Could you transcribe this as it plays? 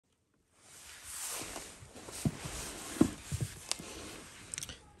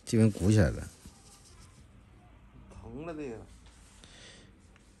这边鼓起来了，疼了这个，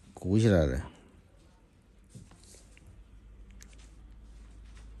鼓起来了，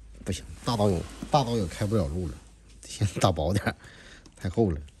不行，大刀也开不了路了，先打薄点，太厚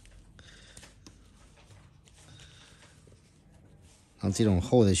了。像这种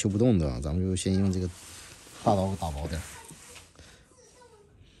厚的修不动的，咱们就先用这个大刀打薄点，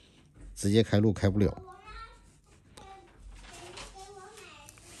直接开路开不了。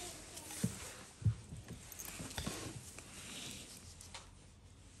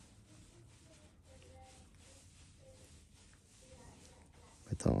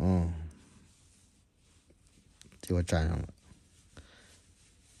别疼啊，这块粘上了。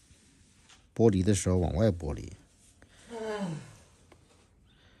剥离的时候往外剥离。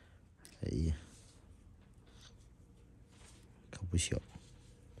哎呀，可不小。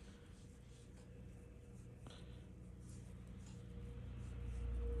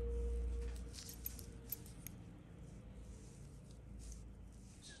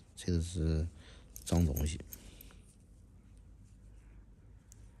这个是脏东西。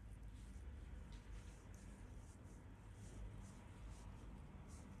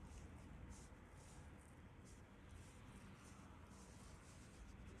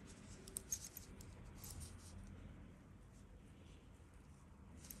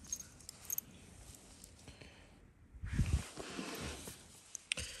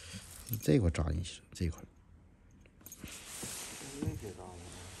这块扎进去了，这块。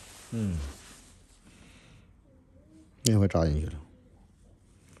那块扎进去了。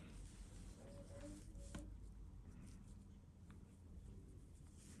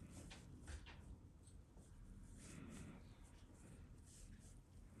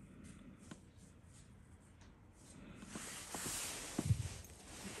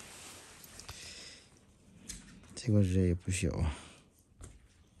这块这也不小啊。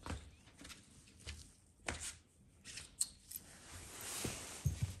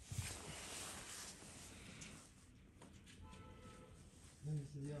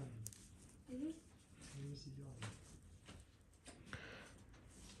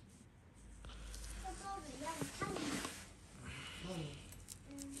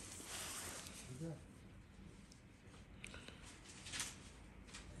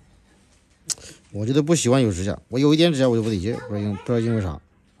我觉得不喜欢有指甲，我有一点指甲我就不得劲，不知道因为啥。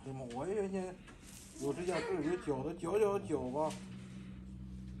哎呀妈，我也原先有指甲，自个儿就绞吧，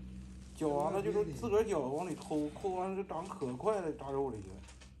绞完了就是自个儿绞往里抠，抠完了就长可快了，扎肉里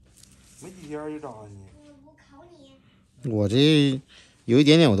去，没几天就长进去。我这有一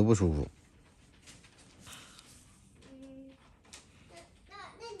点点我都不舒服。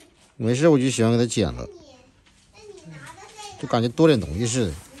没事我就喜欢给它剪了，就感觉多点东西似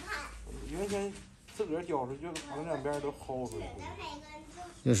的。原先自个儿绞出，就旁两边都薅出来。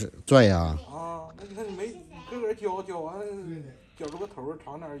就是拽呀。啊，那你看你没自个儿绞完了，绞出个头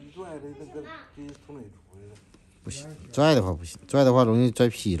长点一拽，这从哪出来的？不行，拽的话不行，拽的话容易拽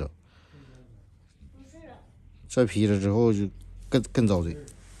劈了。拽劈了之后就更遭罪，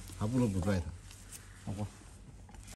还不如不拽它。好吧。